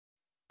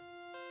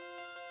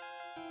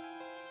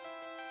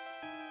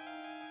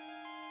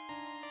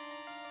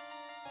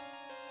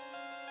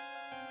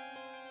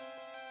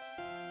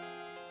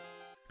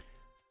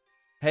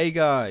Hey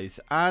guys,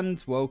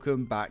 and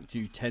welcome back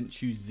to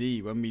Tenchu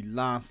Z. When we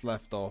last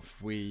left off,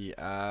 we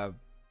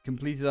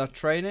completed our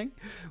training.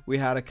 We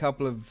had a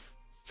couple of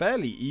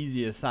fairly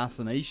easy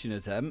assassination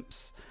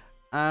attempts,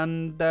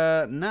 and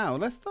now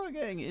let's start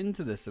getting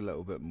into this a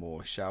little bit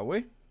more, shall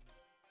we?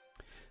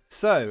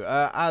 So,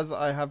 as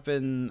I have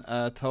been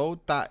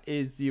told, that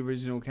is the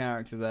original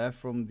character there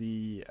from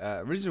the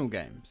original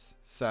games.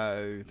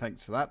 So,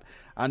 thanks for that.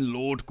 And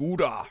Lord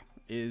Gouda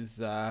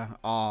is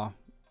our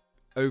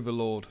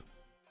overlord,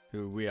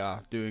 who we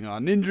are doing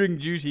our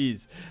ninjing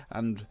duties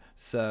and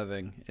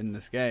serving in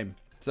this game.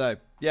 So,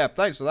 yeah,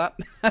 thanks for that.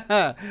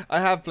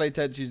 I have played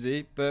Tenchu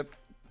Z, but,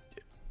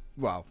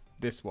 well,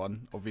 this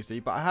one,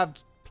 obviously, but I have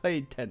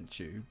played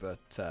Tenchu,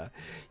 but,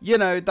 you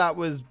know, that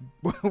was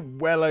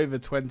well over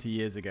 20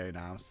 years ago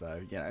now,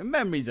 so, you know,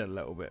 memory's a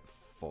little bit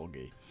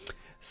foggy.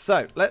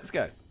 So, let's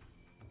go.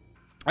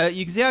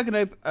 You can see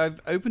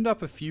I've opened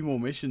up a few more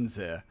missions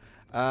here.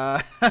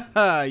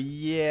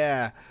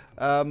 Yeah.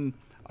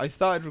 I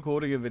started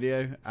recording a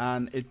video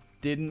and it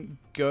didn't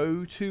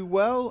go too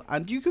well,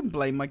 and you can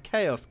blame my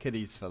Chaos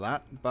Kiddies for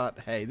that, but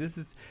hey, this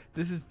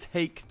is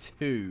take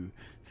 2,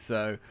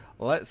 so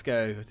let's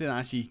go. I didn't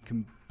actually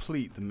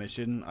complete the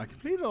mission. I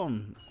completed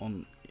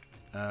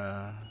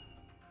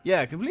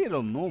yeah, I completed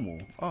on normal.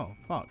 Oh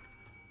fuck.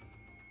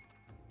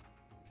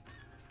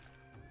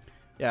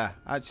 Yeah,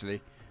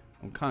 actually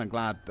I'm kind of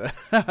glad that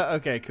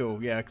okay,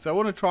 cool. Yeah, because I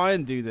want to try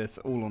and do this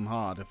all on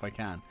hard if I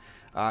can.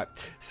 Alright,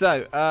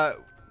 so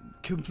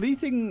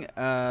completing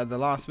the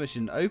last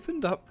mission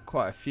opened up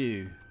quite a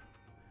few.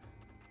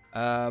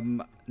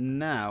 Now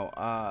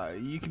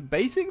you can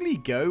basically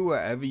go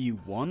wherever you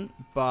want,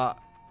 but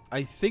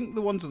I think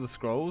the ones with the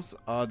scrolls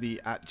are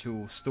the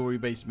actual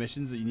story-based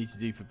missions that you need to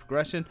do for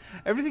progression.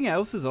 Everything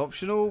else is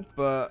optional,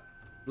 but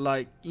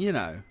like, you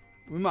know,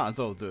 we might as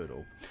well do it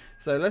all.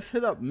 So let's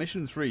hit up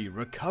mission 3.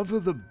 Recover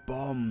the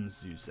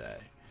bombs, you say.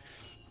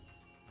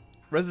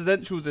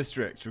 Residential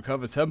district.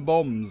 Recover 10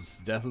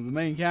 bombs. Death of the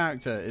main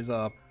character is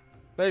our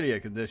failure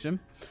condition.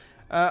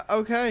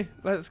 Okay,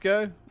 let's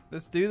go.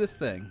 Let's do this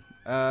thing.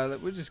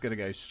 We're just going to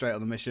go straight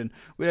on the mission.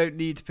 We don't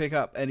need to pick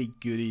up any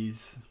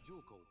goodies.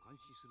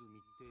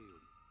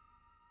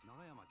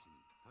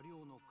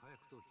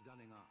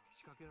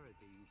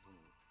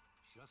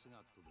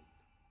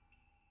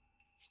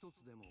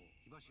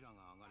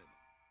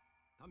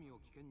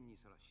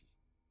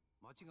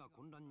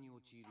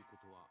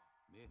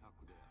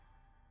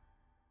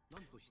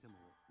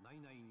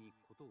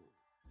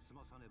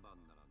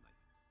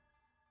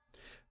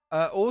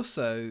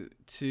 Also,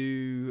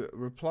 to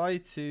reply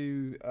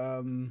to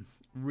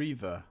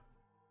Reva,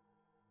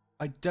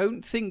 I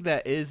don't think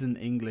there is an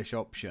English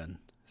option.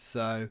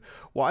 So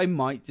what I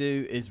might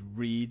do is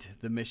read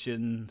the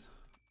mission.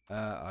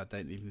 I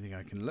don't even think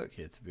I can look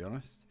here, to be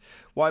honest.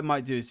 What I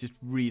might do is just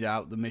read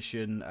out the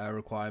mission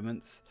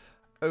requirements.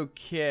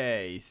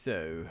 Okay,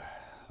 so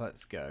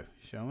let's go,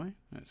 shall we?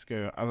 Let's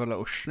go have a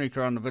little sneak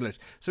around the village.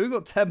 So we've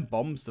got 10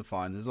 bombs to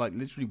find. There's like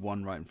literally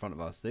one right in front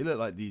of us. They look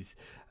like these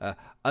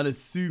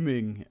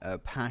unassuming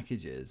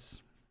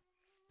packages.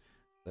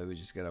 So we're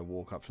just going to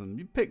walk up to them.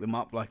 You pick them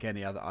up like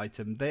any other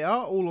item. They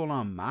are all on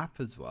our map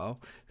as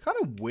well. It's kind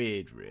of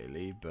weird,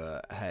 really,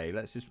 but hey,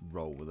 let's just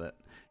roll with it.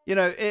 You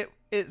know,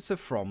 it's a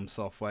From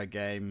Software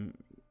game.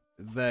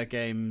 Their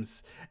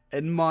games,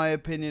 in my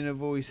opinion,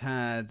 have always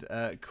had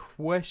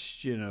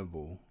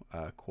questionable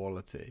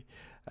quality.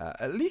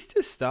 At least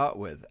to start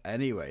with,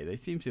 anyway. They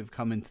seem to have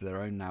come into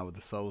their own now with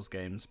the Souls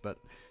games, but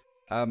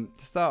to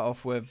start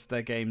off with,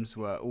 their games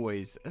were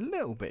always a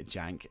little bit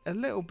jank, a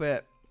little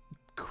bit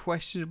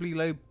questionably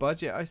low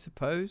budget, I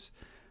suppose.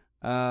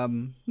 Not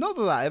that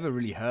that ever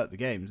really hurt the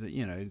games.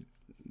 You know,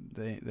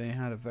 they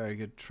had a very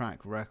good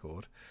track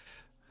record.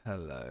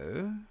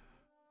 Hello.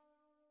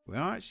 We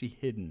are actually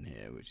hidden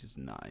here, which is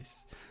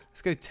nice.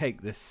 Let's go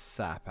take this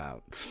sap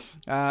out.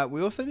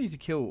 We also need to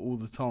kill all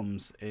the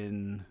Toms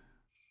in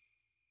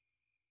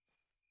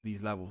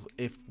these levels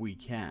if we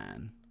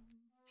can.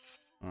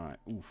 Alright,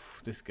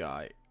 oof, this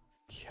guy.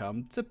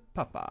 Come to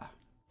Papa.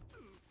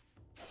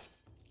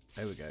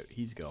 There we go,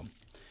 he's gone.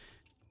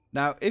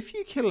 Now, if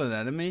you kill an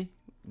enemy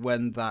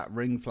when that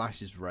ring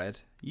flashes red,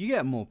 you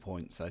get more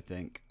points, I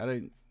think. I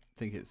don't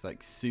think it's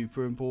like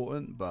super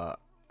important, but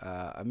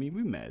I mean,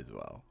 we may as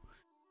well.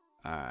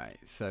 Alright,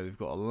 so we've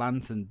got a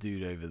lantern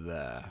dude over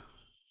there.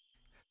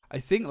 I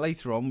think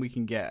later on we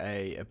can get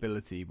a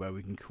ability where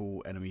we can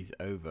call enemies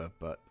over,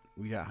 but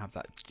we don't have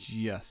that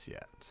just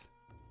yet.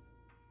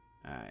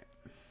 Alright,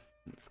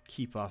 let's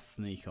keep our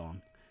sneak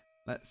on.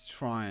 Let's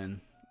try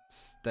and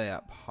stay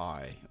up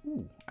high.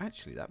 Ooh,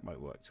 actually that might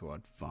work to our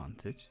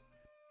advantage.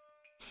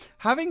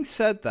 Having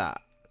said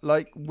that,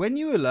 like when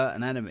you alert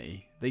an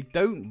enemy, they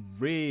don't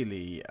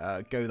really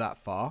go that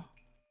far.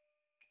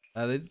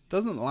 It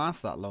doesn't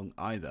last that long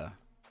either.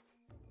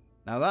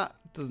 Now that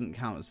doesn't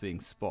count as being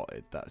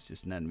spotted. That's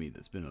just an enemy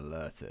that's been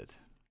alerted.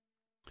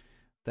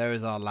 There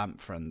is our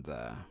lamp friend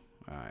there.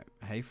 Alright,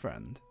 hey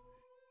friend.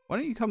 Why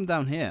don't you come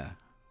down here?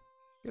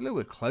 Get a little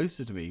bit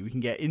closer to me. We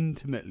can get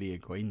intimately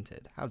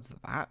acquainted. How does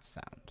that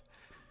sound?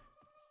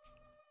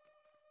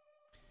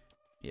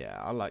 Yeah,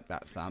 I like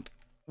that sound.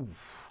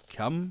 Oof,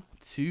 come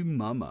to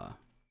mama.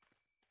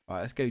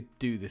 Alright, let's go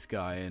do this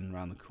guy in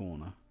around the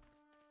corner.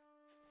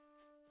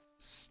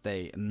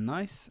 Stay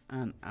nice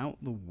and out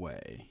the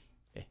way.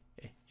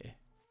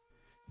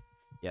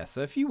 Yeah,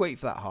 so if you wait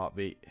for that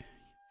heartbeat,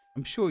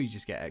 I'm sure you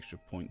just get extra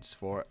points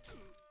for it.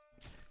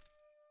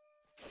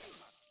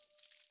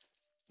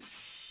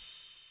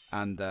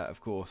 And, of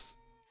course,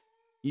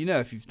 you know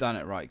if you've done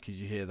it right because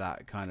you hear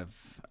that kind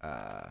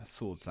of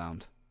sword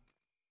sound.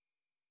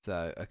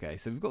 So, okay,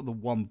 so we've got the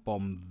one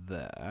bomb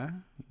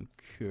there.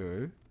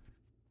 Okay.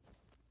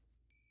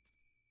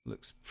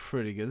 Looks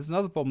pretty good. There's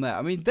another bomb there.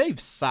 I mean, they've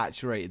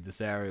saturated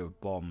this area with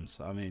bombs.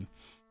 I mean,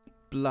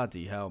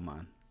 bloody hell,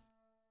 man.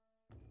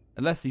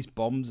 Unless these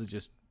bombs are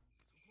just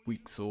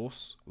weak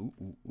sauce. Ooh,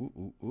 ooh, ooh,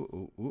 ooh, ooh,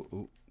 ooh, ooh,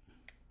 ooh.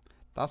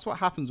 That's what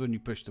happens when you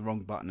push the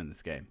wrong button in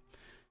this game.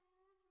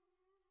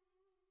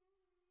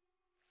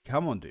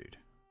 Come on, dude.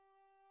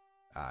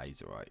 Ah,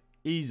 he's alright.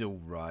 He's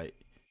alright.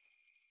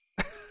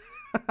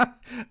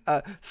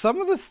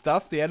 Some of the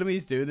stuff the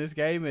enemies do in this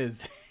game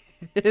is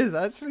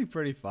actually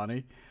pretty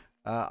funny.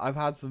 I've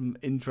had some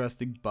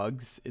interesting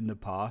bugs in the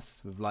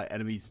past with like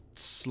enemies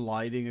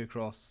sliding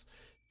across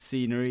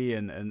scenery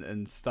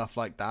and stuff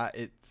like that.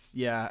 It's,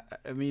 yeah,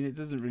 I mean, it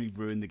doesn't really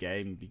ruin the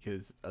game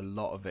because a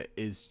lot of it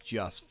is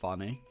just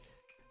funny.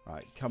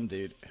 Right, come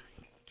dude.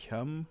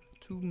 Come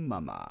to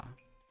mama.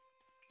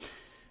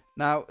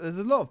 Now, there's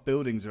a lot of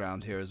buildings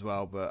around here as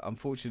well, but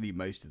unfortunately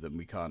most of them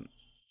we can't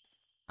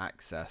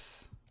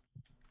access.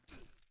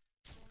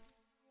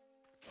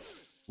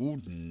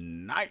 Good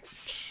night.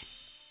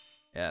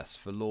 Yes,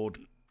 for Lord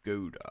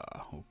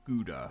Gouda, or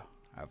Gouda,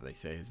 however they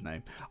say his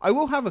name. I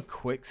will have a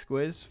quick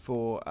squiz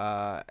for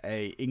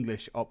a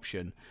English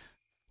option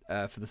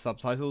for the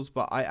subtitles,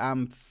 but I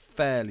am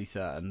fairly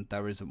certain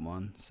there isn't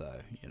one, so,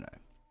 you know.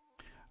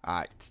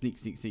 Alright, sneak,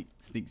 sneak, sneak,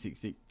 sneak, sneak,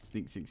 sneak,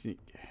 sneak, sneak, sneak.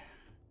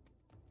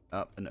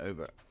 Up and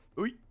over.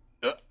 Oi!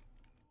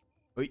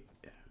 Oi!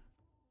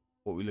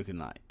 What are we looking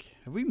like?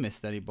 Have we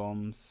missed any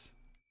bombs?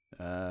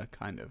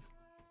 Kind of.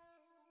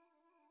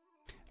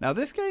 Now,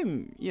 this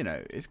game, you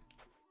know,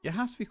 you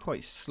have to be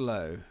quite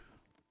slow.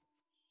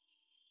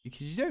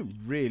 Because you don't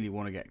really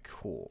want to get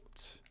caught.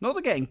 Not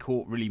that getting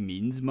caught really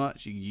means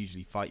much. You can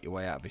usually fight your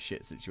way out of a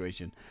shit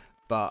situation.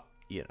 But,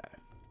 you know,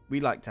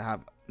 we like to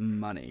have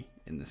money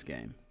in this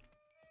game.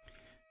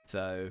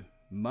 So,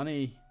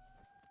 money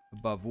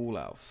above all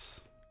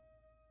else.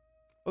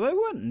 Although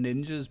weren't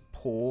ninjas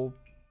poor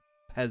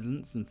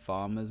peasants and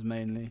farmers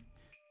mainly?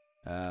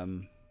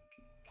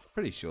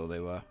 Pretty sure they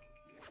were.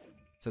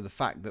 So the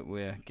fact that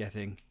we're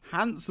getting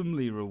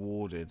handsomely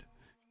rewarded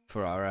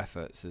for our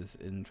efforts is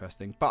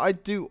interesting.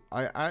 But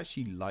I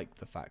actually like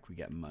the fact we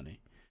get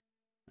money.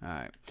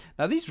 Alright.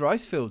 Now these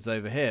rice fields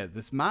over here,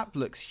 this map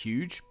looks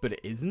huge, but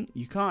it isn't.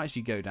 You can't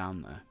actually go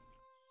down there.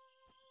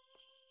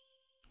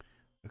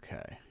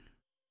 Okay.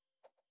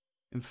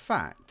 In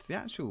fact, the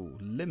actual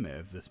limit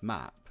of this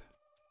map,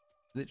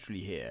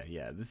 literally here,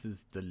 yeah, this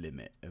is the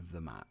limit of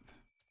the map.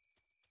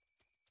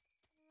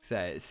 So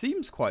it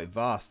seems quite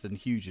vast and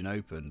huge and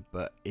open,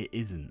 but it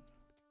isn't.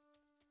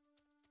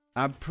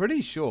 I'm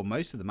pretty sure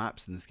most of the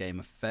maps in this game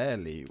are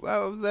fairly...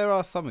 Well, there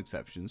are some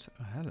exceptions.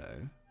 Oh,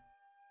 hello.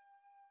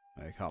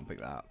 I can't pick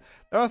that up.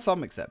 There are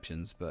some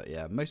exceptions, but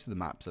yeah, most of the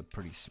maps are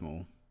pretty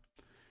small.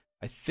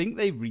 I think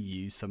they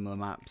reuse some of the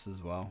maps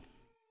as well.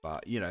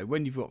 But, you know,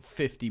 when you've got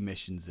 50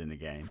 missions in a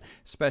game,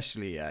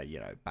 especially, you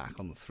know, back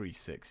on the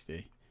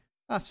 360,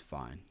 that's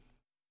fine.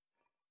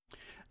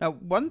 Now,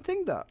 one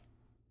thing that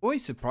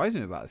always surprised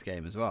me about this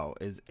game as well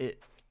is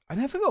I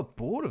never got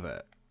bored of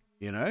it.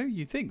 You know,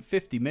 you think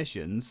 50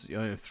 missions, you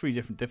know, 3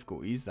 different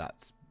difficulties,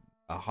 that's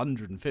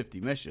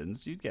 150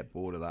 missions. You'd get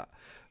bored of that.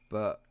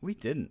 But we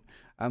didn't.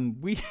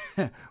 We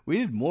we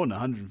did more than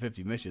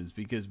 150 missions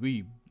because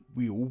we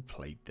all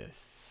played this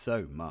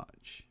so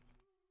much.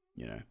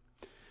 You know.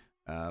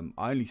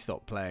 I only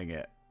stopped playing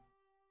it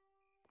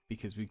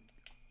because we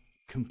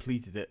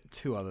completed it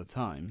 2 other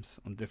times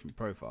on different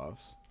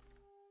profiles.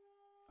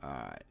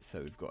 Alright, so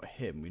we've got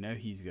him. We know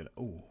he's gonna...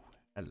 Oh,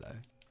 hello.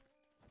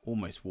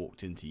 Almost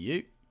walked into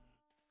you.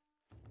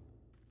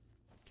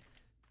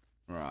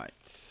 Right.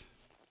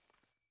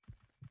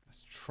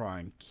 Let's try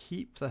and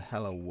keep the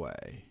hell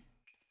away.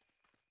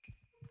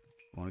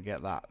 I want to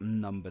get that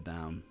number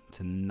down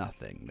to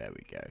nothing. There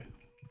we go.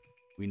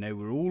 We know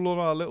we're all on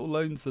our little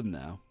lonesome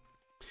now.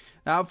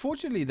 Now,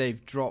 unfortunately,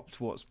 they've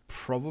dropped what's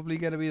probably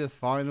going to be the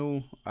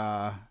final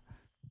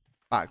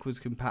backwards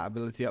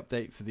compatibility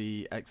update for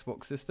the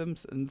Xbox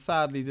systems. And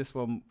sadly, this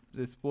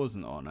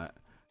wasn't on it.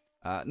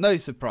 No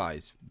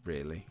surprise,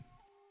 really.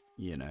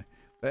 You know.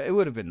 But it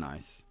would have been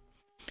nice.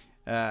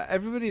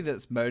 Everybody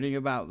that's moaning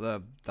about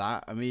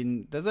that, I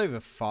mean, there's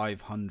over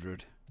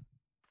 500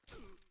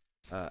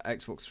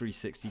 Xbox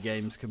 360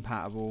 games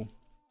compatible.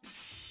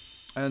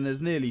 And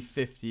there's nearly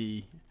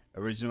 50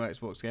 original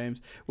Xbox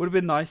games. Would have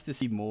been nice to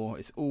see more.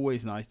 It's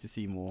always nice to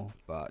see more.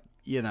 But,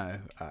 you know,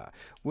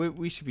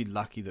 we should be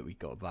lucky that we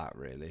got that,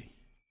 really.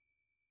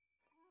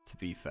 To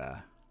be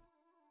fair.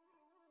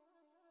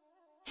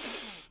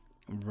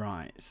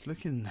 Right, it's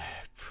looking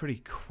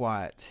pretty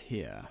quiet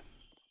here.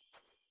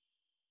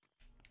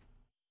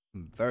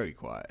 Very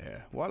quiet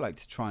here. What I like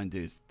to try and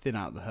do is thin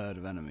out the herd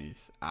of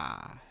enemies.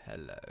 Ah,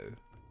 hello.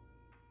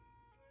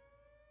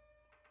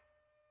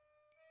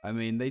 I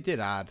mean, they did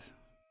add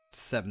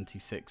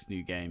 76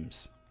 new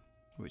games,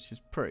 which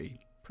is pretty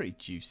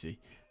juicy.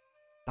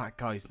 That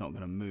guy's not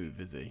going to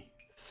move, is he?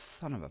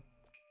 Son of a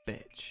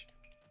bitch.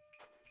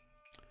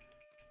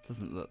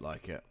 Doesn't look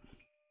like it.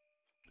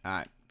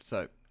 Alright,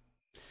 so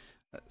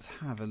let's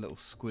have a little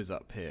squiz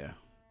up here.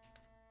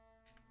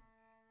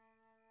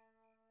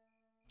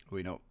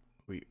 We're not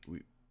going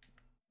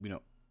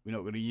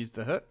to use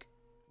the hook?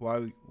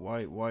 Why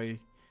can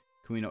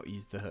we not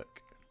use the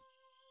hook?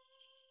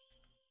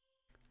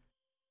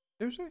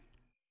 Seriously?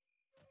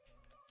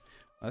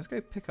 Let's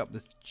go pick up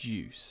this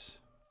juice.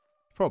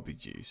 Probably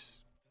juice.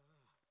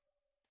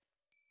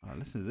 Alright,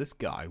 listen to this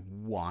guy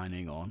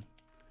whining on.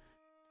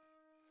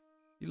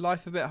 Your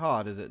life a bit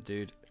hard, is it,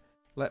 dude?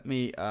 Let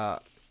me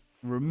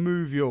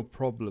remove your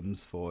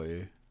problems for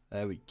you.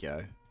 There we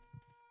go.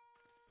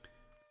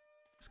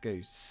 Let's go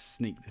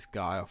sneak this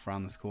guy off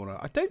around this corner.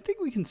 I don't think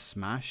we can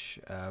smash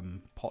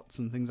pots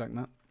and things like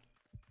that.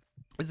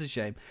 It's a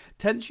shame.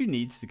 Tenchu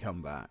needs to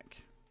come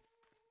back.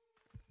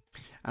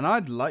 And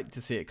I'd like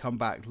to see it come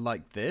back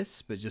like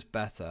this, but just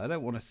better. I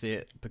don't want to see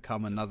it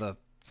become another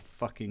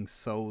fucking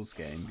Souls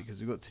game, because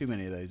we've got too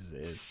many of those as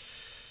it is.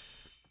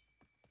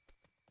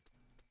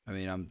 I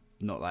mean, I'm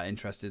not that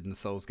interested in the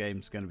Souls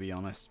games, going to be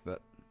honest,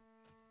 but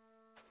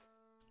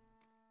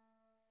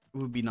it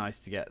would be nice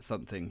to get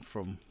something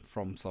from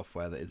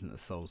software that isn't a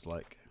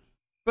Souls-like.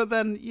 But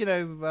then, you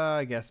know,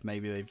 I guess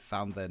maybe they've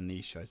found their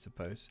niche, I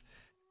suppose.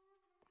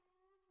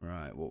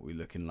 Right, what are we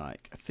looking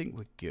like? I think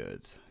we're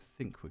good.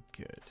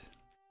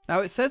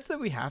 Now, it says that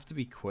we have to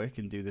be quick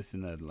and do this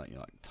in a like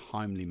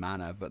timely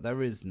manner, but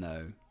there is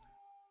no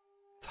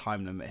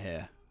time limit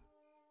here,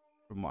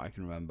 from what I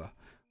can remember.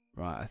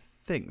 Right, I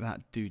think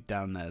that dude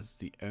down there is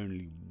the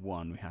only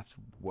one we have to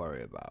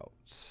worry about.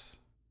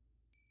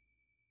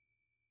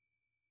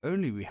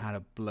 Only we had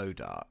a blow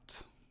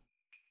dart.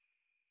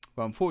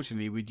 Well,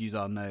 unfortunately, we'd use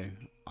our no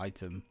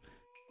item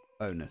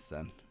bonus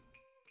then.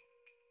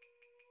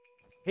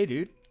 Hey,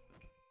 dude.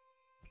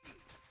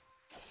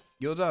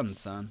 You're done,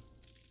 son.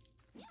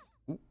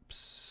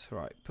 Oops.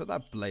 Right, put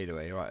that blade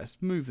away. Right, let's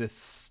move this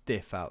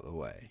stiff out of the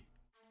way.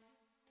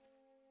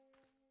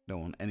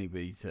 Don't want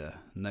anybody to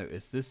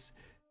notice this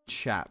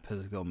chap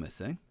has gone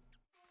missing.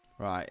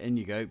 Right, in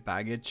you go.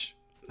 Baggage.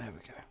 There we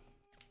go.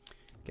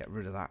 Get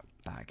rid of that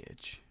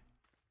baggage.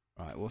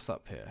 Right, what's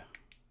up here?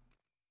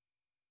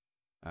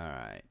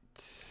 Alright.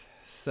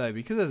 So,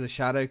 because there's a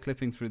shadow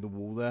clipping through the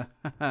wall there,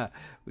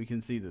 we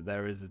can see that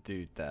there is a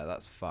dude there.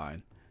 That's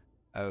fine.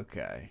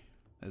 Okay.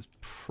 There's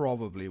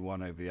probably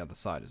one over the other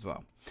side as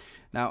well.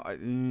 Now,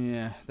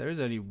 yeah, there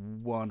is only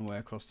one way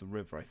across the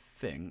river, I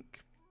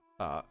think.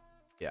 But,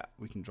 yeah,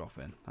 we can drop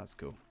in. That's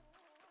cool.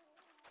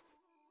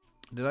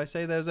 Did I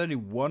say there's only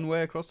one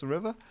way across the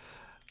river?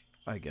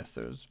 I guess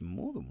there's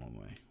more than one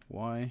way.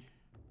 Why?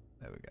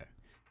 There we go.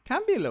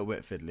 Can be a little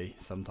bit fiddly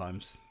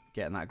sometimes,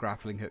 getting that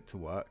grappling hook to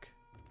work.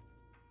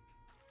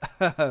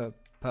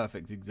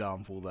 Perfect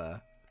example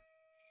there.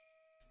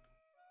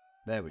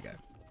 There we go.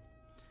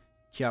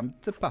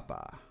 Jump to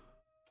Papa.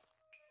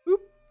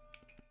 Whoop.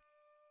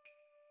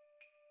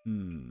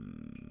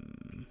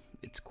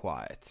 It's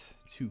quiet.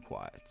 Too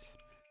quiet.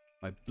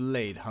 My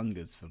blade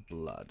hungers for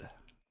blood.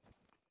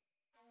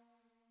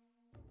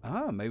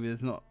 Ah, maybe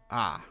there's not...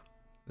 Ah,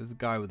 there's a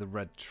guy with the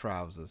red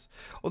trousers.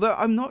 Although,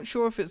 I'm not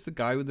sure if it's the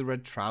guy with the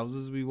red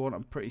trousers we want.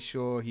 I'm pretty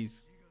sure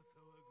he's...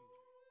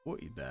 What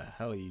the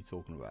hell are you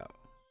talking about?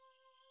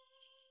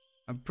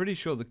 I'm pretty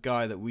sure the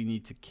guy that we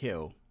need to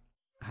kill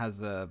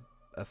has a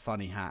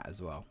funny hat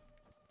as well.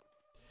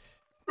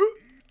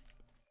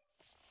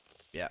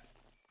 Yeah.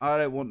 I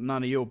don't want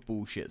none of your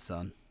bullshit,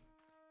 son.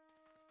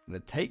 I'm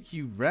going to take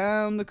you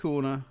round the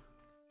corner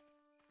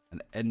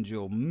and end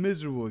your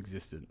miserable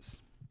existence.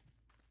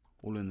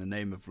 All in the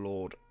name of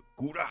Lord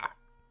Gura.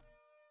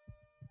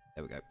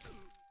 There we go.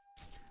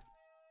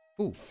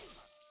 Ooh.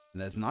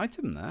 And there's an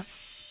item there.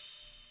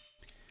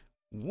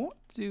 What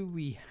do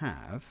we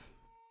have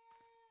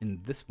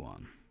in this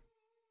one?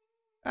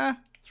 Ah,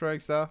 throwing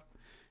star.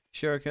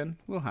 Shuriken.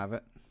 We'll have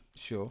it.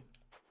 Sure.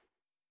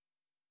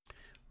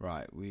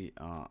 Right, we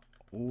are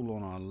all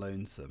on our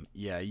lonesome.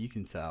 Yeah, you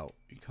can tell.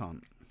 You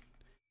can't.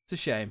 It's a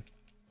shame.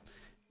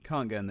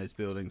 Can't go in those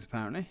buildings,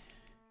 apparently.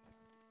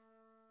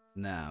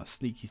 Now,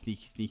 sneaky,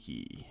 sneaky,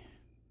 sneaky.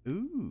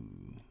 Ooh.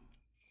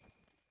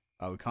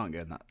 Oh, we can't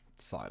go in that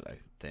silo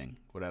thing.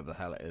 Whatever the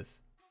hell it is.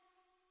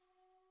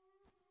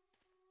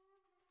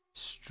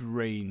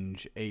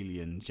 Strange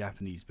alien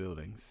Japanese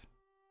buildings.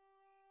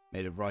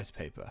 Made of rice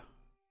paper.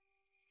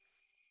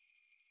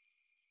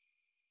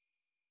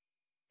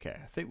 Okay,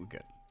 I think we're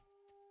good.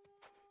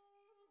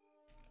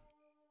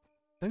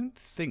 Don't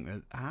think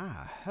that...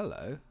 Ah,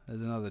 hello.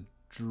 There's another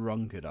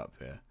drunkard up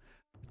here.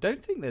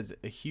 Don't think there's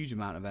a huge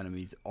amount of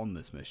enemies on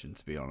this mission,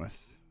 to be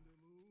honest.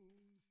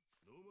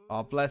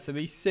 Oh, bless him.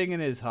 He's singing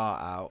his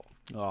heart out.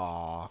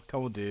 Aw,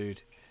 come on,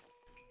 dude.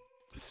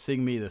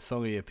 Sing me the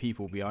song of your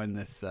people behind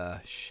this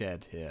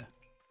shed here.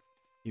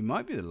 You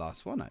might be the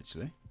last one,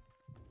 actually.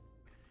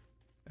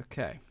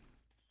 Okay.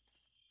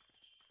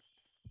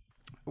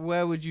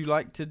 Where would you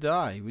like to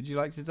die? Would you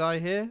like to die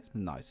here?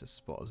 Nicest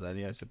spot as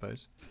any, I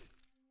suppose.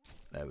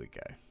 There we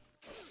go.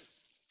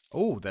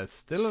 Oh, there's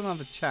still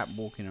another chap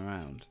walking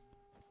around.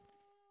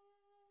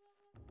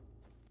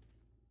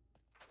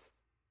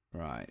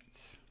 Right.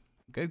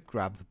 Go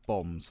grab the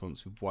bombs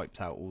once we've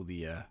wiped out all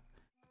the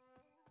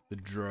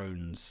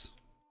drones.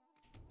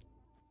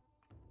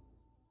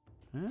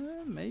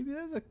 Maybe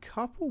there's a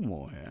couple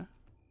more here.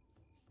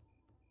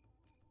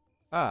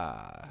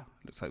 Ah,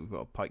 looks like we've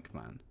got a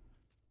pikeman.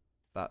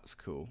 That's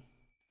cool.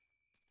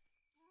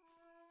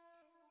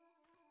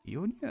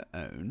 You on your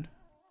own?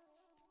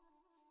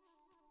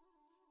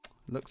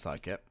 Looks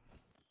like it.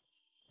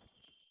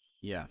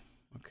 Yeah,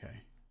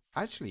 okay.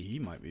 Actually, he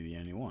might be the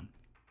only one.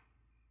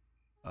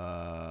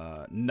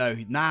 No.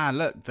 Nah,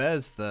 look,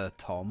 there's the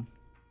Tom.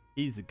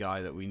 He's the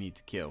guy that we need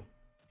to kill.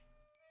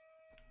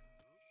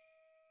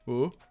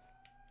 Oh.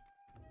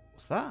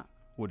 What's that?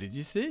 What did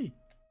you see?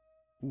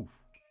 Ooh.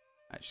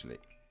 Actually.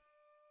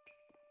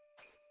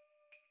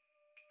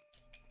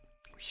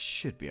 We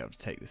should be able to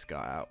take this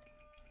guy out.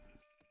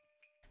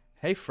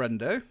 Hey,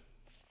 friendo.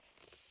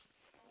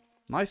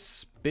 Nice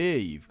spear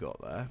you've got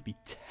there. Be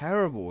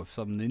terrible if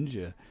some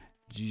ninja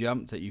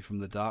jumped at you from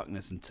the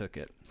darkness and took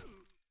it.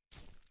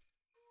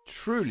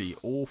 Truly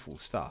awful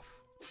stuff.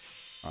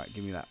 Alright,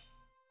 give me that.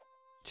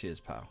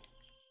 Cheers, pal.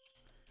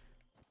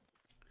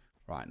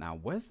 Right, now,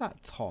 where's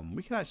that Tom?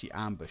 We can actually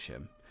ambush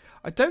him.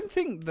 I don't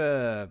think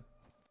those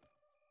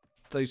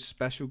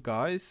special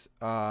guys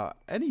are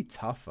any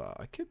tougher.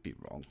 I could be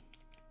wrong.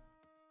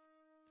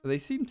 But they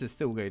seem to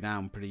still go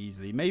down pretty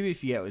easily. Maybe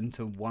if you get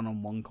into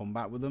one-on-one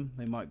combat with them,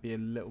 they might be a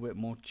little bit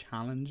more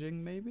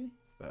challenging, maybe.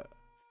 But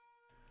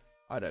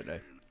I don't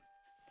know.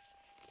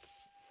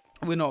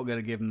 We're not going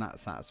to give them that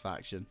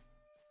satisfaction.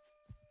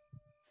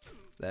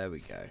 There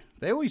we go.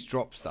 They always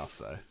drop stuff,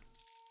 though.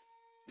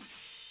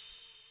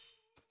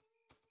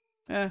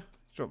 Yeah,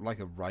 drop like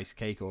a rice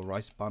cake or a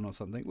rice bun or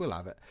something. We'll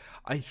have it.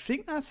 I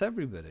think that's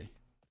everybody.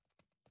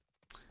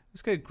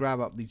 Let's go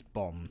grab up these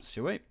bombs,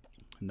 shall we?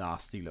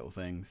 Nasty little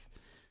things.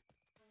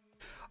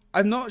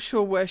 I'm not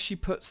sure where she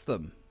puts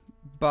them,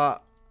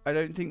 but I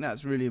don't think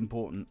that's really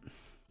important,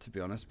 to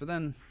be honest. But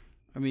then,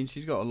 I mean,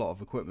 she's got a lot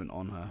of equipment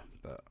on her,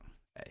 but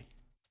hey,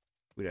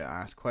 we don't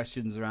ask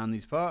questions around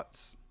these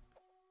parts.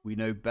 We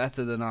know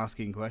better than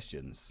asking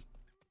questions.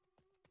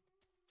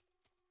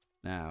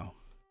 Now,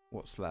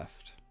 what's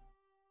left?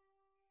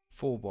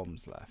 4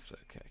 bombs left.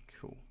 Okay,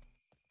 cool.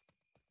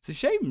 It's a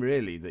shame,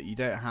 really, that you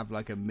don't have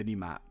like a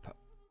mini-map,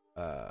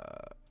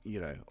 you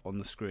know, on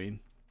the screen.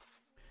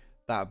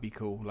 That would be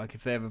cool. Like,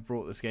 if they ever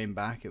brought this game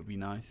back, it would be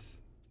nice.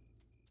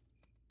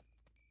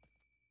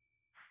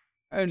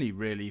 Only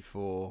really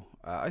for,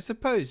 I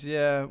suppose,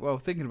 yeah, well,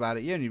 thinking about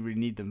it, you only really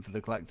need them for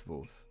the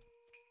collectibles.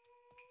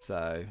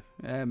 So,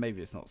 yeah,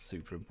 maybe it's not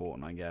super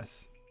important, I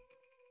guess.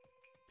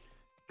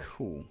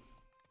 Cool.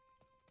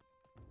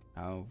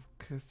 Oh,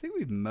 I think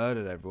we've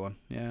murdered everyone,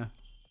 yeah.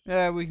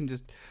 Yeah, we can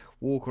just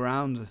walk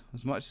around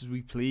as much as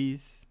we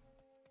please.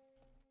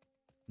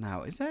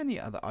 Now, is there any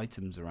other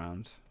items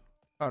around?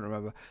 I can't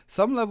remember.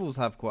 Some levels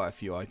have quite a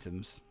few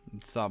items.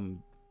 And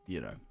some,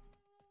 you know,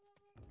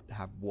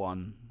 have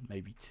 1,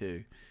 maybe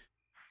 2.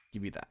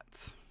 Give me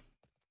that.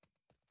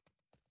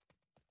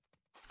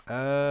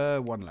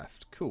 1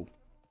 left. Cool.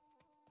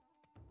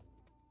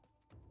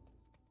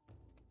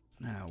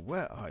 Now,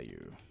 where are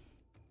you?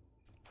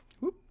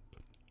 Whoop.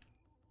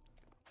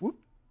 Whoop.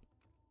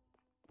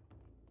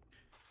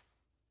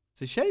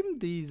 It's a shame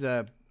these,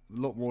 a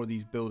lot more of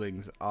these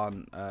buildings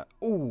aren't,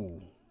 ooh.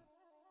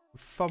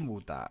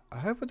 Fumbled that. I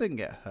hope I didn't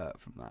get hurt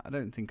from that. I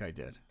don't think I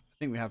did. I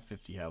think we have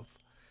 50 health.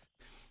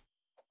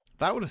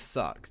 That would have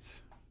sucked.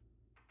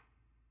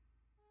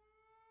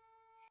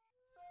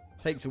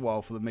 Takes a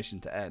while for the mission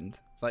to end.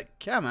 It's like,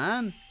 come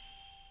on.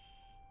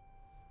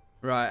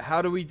 Right,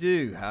 how do we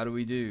do? How do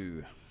we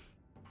do?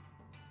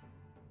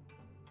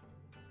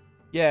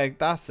 Yeah,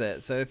 that's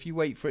it. So if you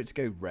wait for it to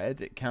go red,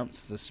 it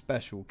counts as a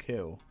special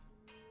kill.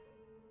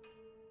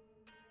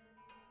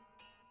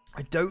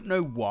 I don't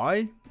know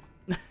why,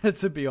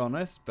 to be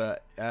honest,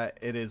 but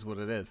it is what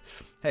it is.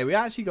 Hey, we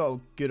actually got a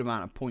good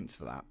amount of points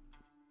for that.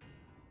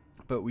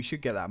 But we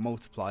should get that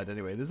multiplied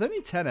anyway. There's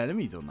only 10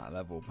 enemies on that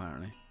level,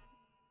 apparently.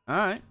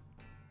 Alright.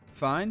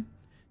 Fine.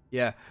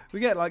 Yeah, we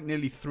get like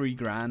nearly 3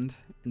 grand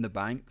in the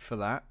bank for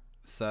that.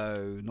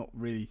 So, not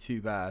really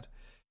too bad.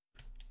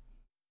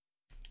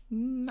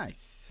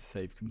 Nice.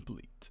 Save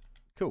complete.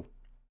 Cool.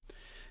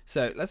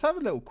 So, let's have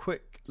a little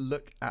quick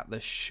look at the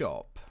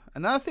shop.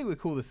 And I think we'll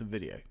call this a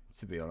video,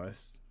 to be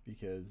honest.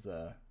 Because,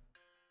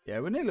 yeah,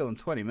 we're nearly on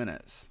 20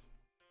 minutes.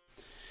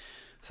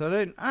 So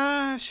I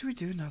don't, should we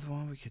do another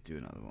one? We could do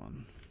another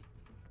one.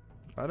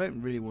 But I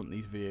don't really want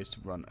these videos to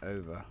run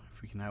over,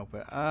 if we can help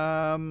it.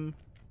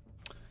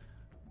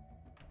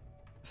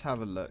 Let's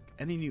have a look.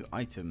 Any new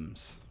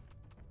items?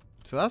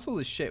 So that's all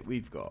the shit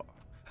we've got.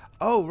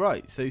 Oh,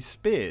 right. So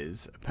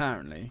spears,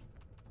 apparently.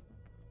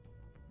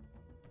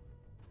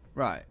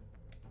 Right.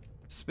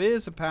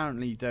 Spears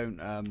apparently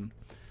don't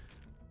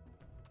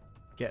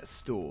get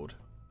stored,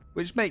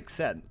 which makes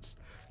sense.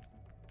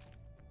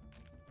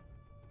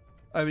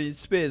 I mean,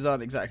 spears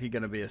aren't exactly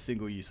going to be a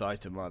single-use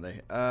item, are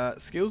they?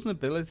 Skills and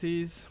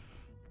abilities.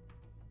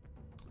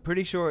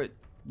 Pretty sure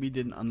we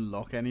didn't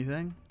unlock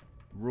anything.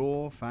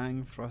 Roar,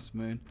 Fang, Thrust,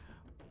 Moon.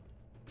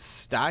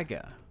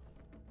 Stagger.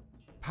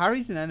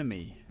 Parries an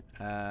enemy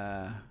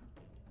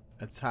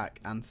attack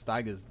and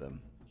staggers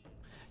them.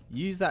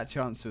 Use that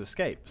chance to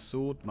escape.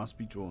 Sword must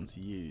be drawn to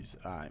use.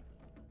 Alright.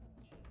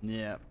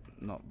 Yeah,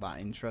 not that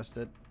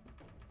interested.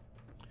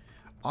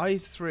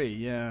 Eyes 3,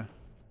 yeah.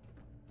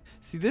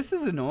 See, this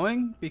is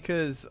annoying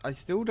because I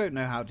still don't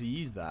know how to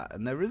use that,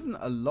 and there isn't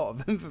a lot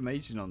of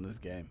information on this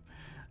game.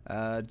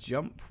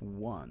 Jump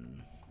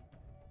 1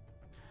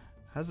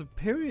 has a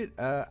period,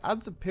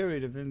 adds a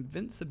period of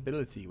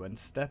invincibility when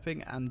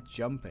stepping and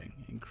jumping.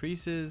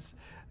 Increases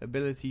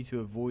ability to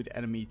avoid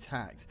enemy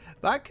attacks.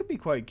 That could be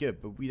quite good,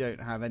 but we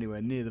don't have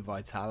anywhere near the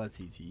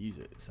vitality to use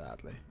it,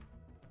 sadly.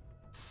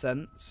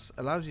 Sense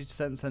allows you to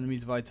sense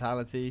enemies'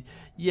 vitality.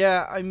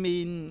 Yeah, I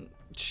mean,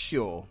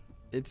 sure.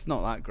 It's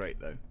not that great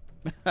though.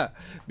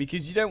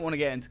 Because you don't want to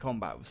get into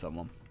combat with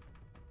someone.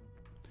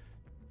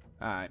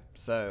 Alright,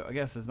 so I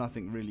guess there's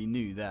nothing really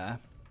new there.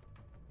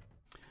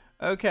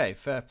 Okay,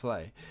 fair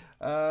play.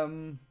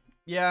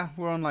 Yeah,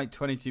 we're on like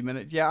 22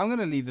 minutes. Yeah, I'm going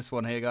to leave this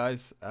one here,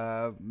 guys.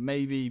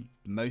 Maybe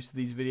most of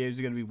these videos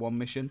are going to be one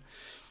mission.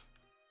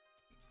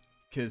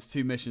 Because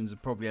 2 missions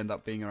would probably end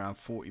up being around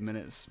 40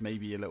 minutes,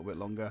 maybe a little bit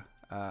longer.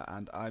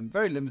 And I'm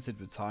very limited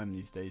with time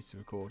these days to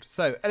record.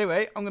 So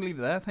anyway, I'm going to leave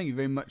it there. Thank you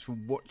very much for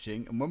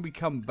watching. And when we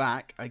come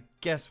back, I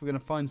guess we're going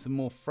to find some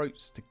more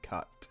throats to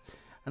cut.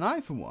 And I,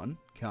 for one,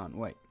 can't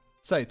wait.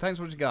 So thanks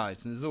for watching,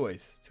 guys. And as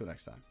always, till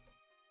next time.